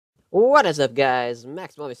What is up, guys?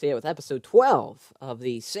 Max Movis here with episode 12 of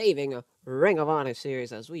the Saving Ring of Honor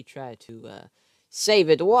series as we try to save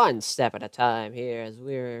it one step at a time here as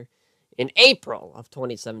we're in April of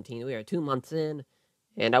 2017. We are 2 months in,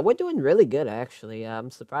 and we're doing really good, actually. I'm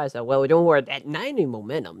surprised how well we're doing. We're at 90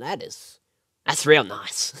 momentum. That's real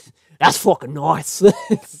nice. That's fucking nice.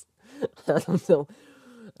 I don't know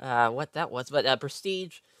what that was, but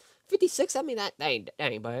Prestige 56, I mean, that ain't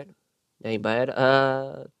bad. Ain't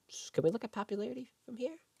bad. Can we look at popularity from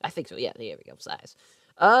here? I think so. Yeah, there we go. Size.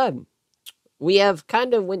 We have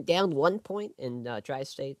kind of went down 1 point in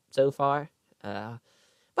Tri-State so far. But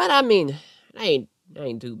I mean, ain't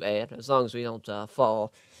too bad as long as we don't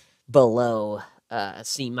fall below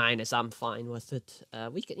C minus. I'm fine with it.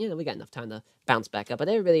 We got enough time to bounce back up. But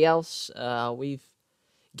everybody else, we've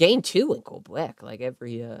gained 2 in Quebec, like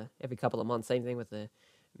every couple of months. Same thing with the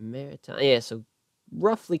Maritime. Yeah, so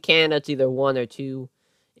roughly Canada, it's either 1 or 2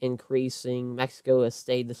 increasing. Mexico has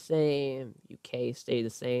stayed the same. UK stayed the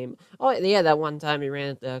same. Oh, yeah, that one time we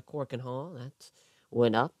ran at Cork and Hall, that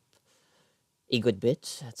went up a good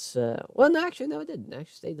bit. That's, well, no, actually, no, it didn't. It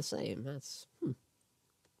actually stayed the same. That's kind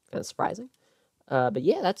of surprising. But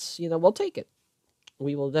yeah, that's, we'll take it.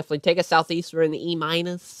 We will definitely take a Southeast. We're in the E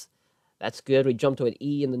minus. That's good. We jumped to an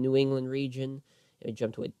E in the New England region. And we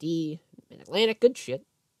jumped to a D. Mid-Atlantic, good shit.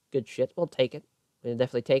 Good shit. We'll take it. We'll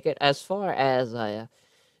definitely take it. As far as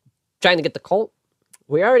trying to get the Colt,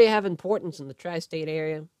 we already have importance in the tri-state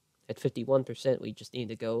area at 51%. We just need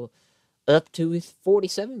to go up to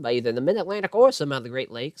 47 by either the Mid-Atlantic or some of the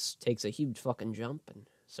Great Lakes. Takes a huge fucking jump and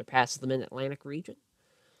surpasses the Mid-Atlantic region.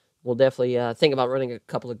 We'll definitely think about running a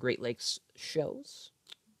couple of Great Lakes shows.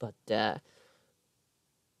 But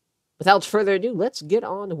without further ado, let's get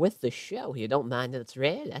on with the show. You don't mind that it's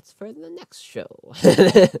red? That's for the next show.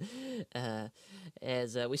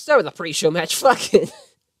 As we start with a pre-show match. Fucking.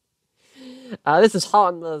 This is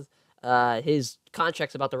Honma. His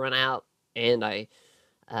contract's about to run out, and I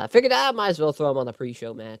figured I might as well throw him on the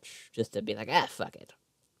pre-show match just to be like, fuck it.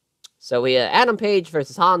 So we Adam Page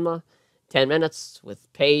versus Honma, 10 minutes with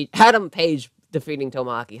Adam Page defeating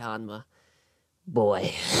Tomoaki Honma.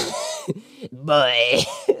 Boy. Boy.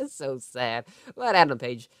 So sad. But Adam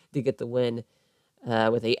Page did get the win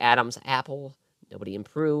with a Adam's apple. Nobody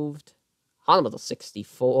improved. Honma was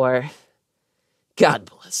 64. God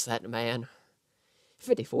bless that man.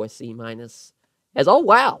 54 C minus. As oh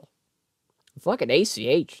wow. Fucking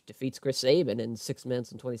ACH defeats Chris Sabin in 6 minutes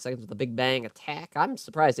and 20 seconds with a big bang attack. I'm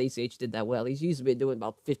surprised ACH did that well. He's usually been doing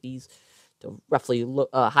about 50s to roughly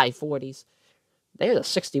high 40s. There's a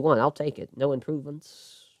 61. I'll take it. No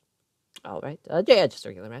improvements. All right. Yeah, just a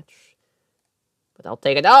regular match. But I'll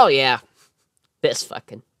take it. Oh, yeah. This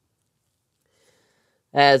fucking.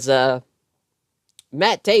 As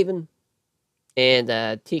Matt Taven and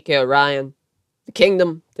TK Orion, the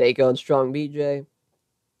Kingdom, take on Strong BJ.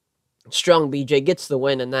 Strong BJ gets the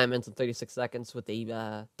win in 9 minutes and 36 seconds with the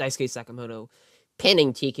Daisuke Sakamoto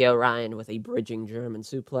pinning TK Orion with a bridging German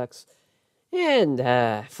suplex. And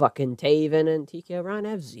fucking Taven and TK Orion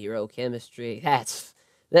have zero chemistry.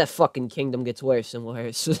 That fucking Kingdom gets worse and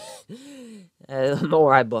worse. The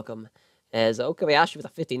more I book him. As Okabayashi with a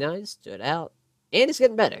 59 stood out. And he's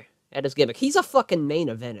getting better at his gimmick. He's a fucking main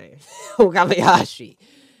eventer. Okabayashi.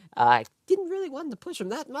 I didn't really want to push him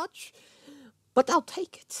that much, but I'll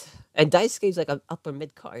take it. And Daisuke's like an upper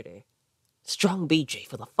mid-carder. Strong BJ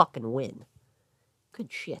for the fucking win.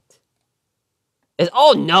 Good shit.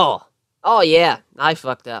 Oh, no. Oh, yeah. I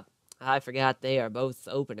fucked up. I forgot they are both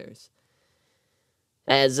openers.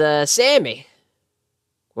 As Sammy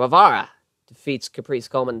Guevara defeats Caprice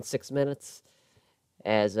Coleman in 6 minutes.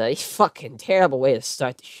 As a fucking terrible way to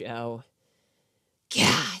start the show.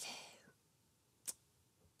 God.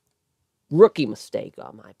 Rookie mistake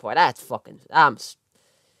on my part. That's fucking. It's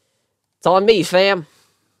on me, fam.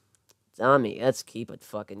 It's on me. Let's keep it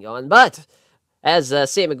fucking going. But as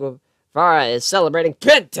Sammy Guevara is celebrating,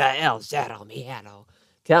 Penta El Zero Miedo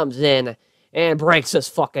comes in and breaks his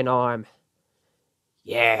fucking arm.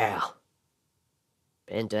 Yeah.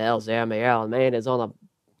 Penta El Zero Miedo, man, he's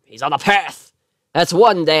on a path. That's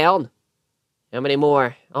one down. How many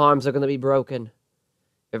more arms are going to be broken?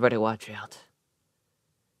 Everybody watch out.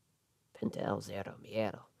 Penta El Zero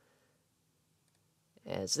Miedo.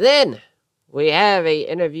 As then, we have a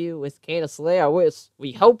interview with Candice LeRae.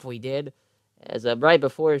 We hope we did. As right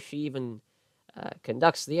before she even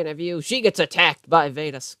conducts the interview, she gets attacked by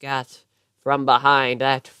Veda Scott from behind.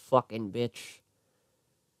 That fucking bitch.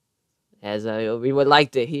 As we would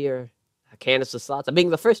like to hear Candice's thoughts on being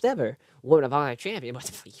the first ever Women of Honor champion,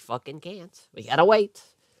 but we fucking can't. We gotta wait.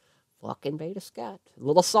 Fucking Veda Scott. A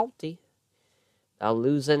little salty.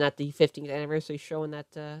 losing at the 15th anniversary show in that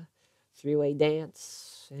three-way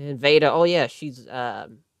dance. And Veda, oh yeah, she's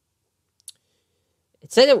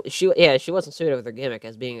it said that she wasn't suited with her gimmick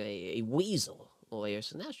as being a weasel lawyer,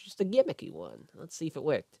 so now she's just a gimmicky one. Let's see if it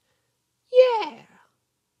worked. Yeah,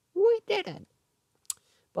 we did it.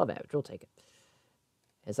 Above average, we'll take it.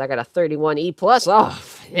 As I got a 31E plus. Oh,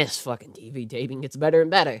 this fucking TV taping gets better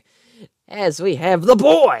and better. As we have the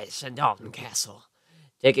boys in Dalton Castle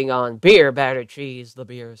taking on Beer Battered Cheese, the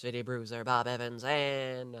Beer City Bruiser, Bob Evans,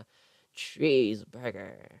 and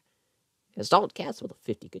Cheeseburger. As Dalton Castle with a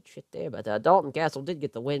 50, good shit there, but Dalton Castle did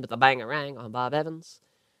get the win with a bangerang on Bob Evans.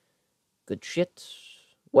 Good shit.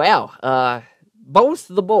 Wow, both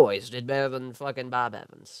the boys did better than fucking Bob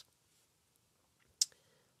Evans.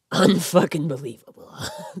 Unfucking believable.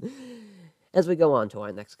 As we go on to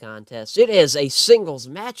our next contest, it is a singles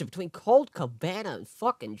match between Colt Cabana and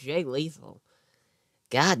fucking Jay Lethal.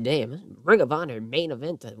 God damn, Ring of Honor main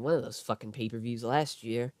event at one of those fucking pay-per-views last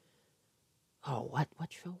year. Oh, what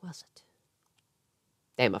show was it?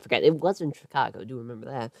 Damn, I forgot. It was in Chicago. I do remember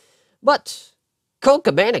that. But Colt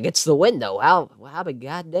Cabana gets the win, though. How about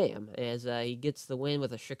goddamn, as he gets the win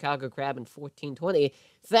with a Chicago Crab in 14:20,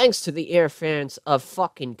 thanks to the interference of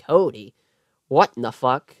fucking Cody. What in the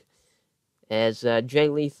fuck? As Jay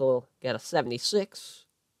Lethal got a 76.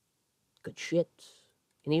 Good shit.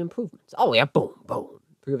 Any improvements? Oh, yeah, boom, boom.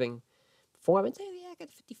 Improving performance. Yeah, I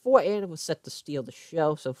got 54, and it was set to steal the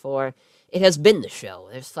show so far. It has been the show.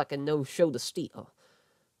 There's fucking no show to steal.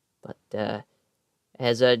 But,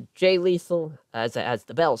 as Jay Lethal, as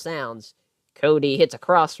the bell sounds, Cody hits a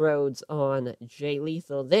crossroads on Jay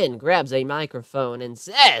Lethal, then grabs a microphone and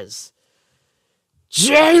says,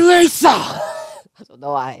 Jay Lethal! I don't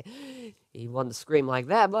know why he wanted to scream like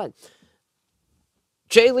that, but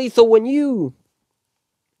Jay Lethal, when you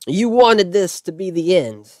wanted this to be the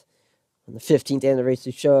end on the 15th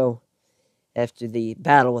anniversary show after the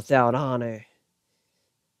Battle Without Honor.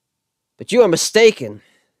 But you are mistaken.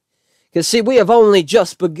 Because, see, we have only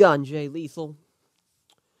just begun, Jay Lethal.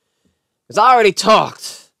 Because I already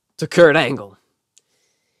talked to Kurt Angle.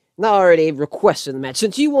 And I already requested the match.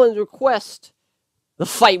 Since you wanted to request the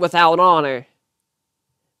fight without honor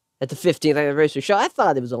at the 15th anniversary show, I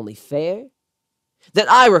thought it was only fair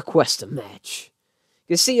that I request a match.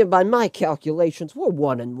 Because, see, by my calculations, we're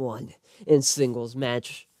 1-1 in singles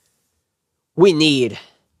match.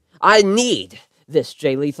 I need this,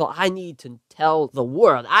 Jay Lethal. I need to tell the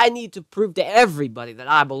world. I need to prove to everybody that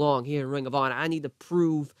I belong here in Ring of Honor. I need to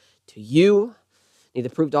prove to you, I need to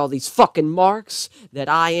prove to all these fucking marks that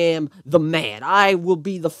I am the man. I will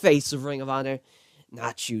be the face of Ring of Honor,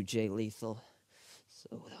 not you, Jay Lethal.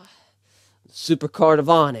 So, Supercard of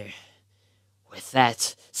Honor, with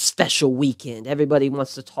that special weekend, everybody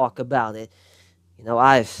wants to talk about it. You know,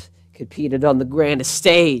 I've competed on the grandest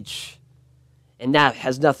stage, and that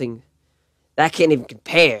has nothing. That can't even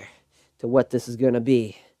compare to what this is going to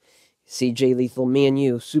be. See, Jay Lethal, me and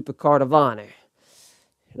you, Supercard of Honor.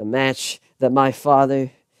 A match that my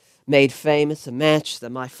father made famous. A match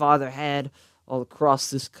that my father had all across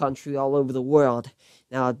this country, all over the world.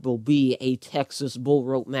 Now it will be a Texas bull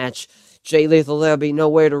rope match. Jay Lethal, there'll be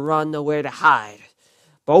nowhere to run, nowhere to hide.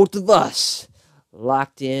 Both of us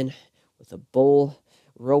locked in with a bull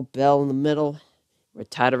rope bell in the middle. We're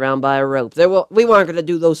tied around by a rope. We weren't going to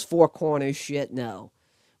do those four corners shit, no.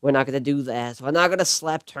 We're not going to do that. We're not going to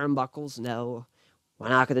slap turnbuckles, no. We're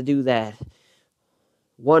not going to do that.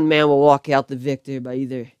 One man will walk out the victor by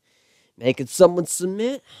either making someone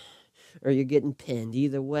submit or you're getting pinned.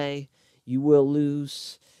 Either way, you will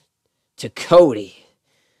lose to Cody.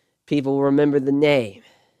 People will remember the name.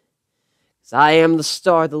 'Cause I am the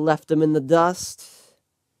star that left him in the dust.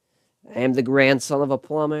 I am the grandson of a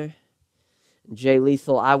plumber. Jay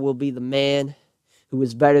Lethal, I will be the man who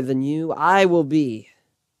is better than you. I will be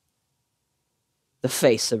the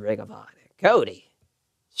face of Ring of Honor. Cody.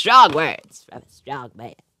 Strong words from a strong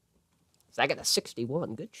man. So I got a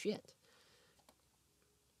 61. Good shit.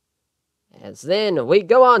 As then we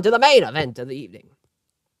go on to the main event of the evening.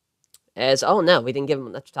 Oh no, we didn't give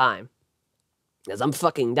him much time. As I'm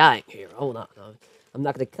fucking dying here. Hold on. I'm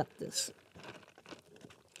not going to cut this.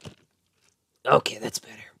 Okay, that's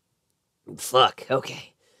better. Fuck,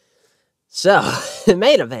 okay. So, the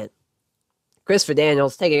main event. Christopher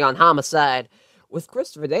Daniels taking on Homicide, with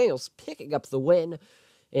Christopher Daniels picking up the win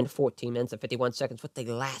in 14 minutes and 51 seconds with the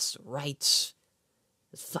last rites.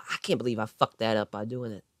 I can't believe I fucked that up by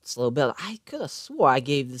doing it slow build. I could have swore I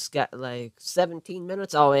gave this guy, 17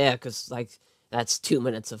 minutes. Oh, yeah, because, that's 2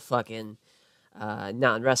 minutes of fucking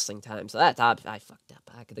non-wrestling time. So I fucked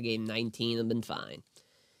up. I could have gave him 19 and been fine.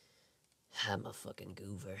 I'm a fucking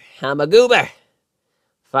goober. I'm a goober.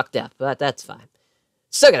 Fucked up, but that's fine.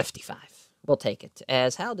 Still got a 55. We'll take it.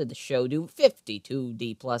 As how did the show do?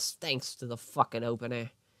 52D plus, thanks to the fucking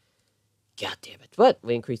opener. God damn it. But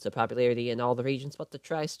we increased the popularity in all the regions but the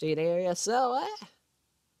tri-state area, so,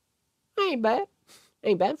 ain't bad.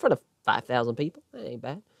 Ain't bad for the 5,000 people. That ain't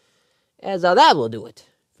bad. As that will do it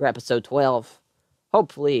for episode 12.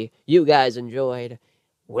 Hopefully you guys enjoyed.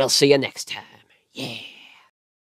 We'll see you next time. Yeah.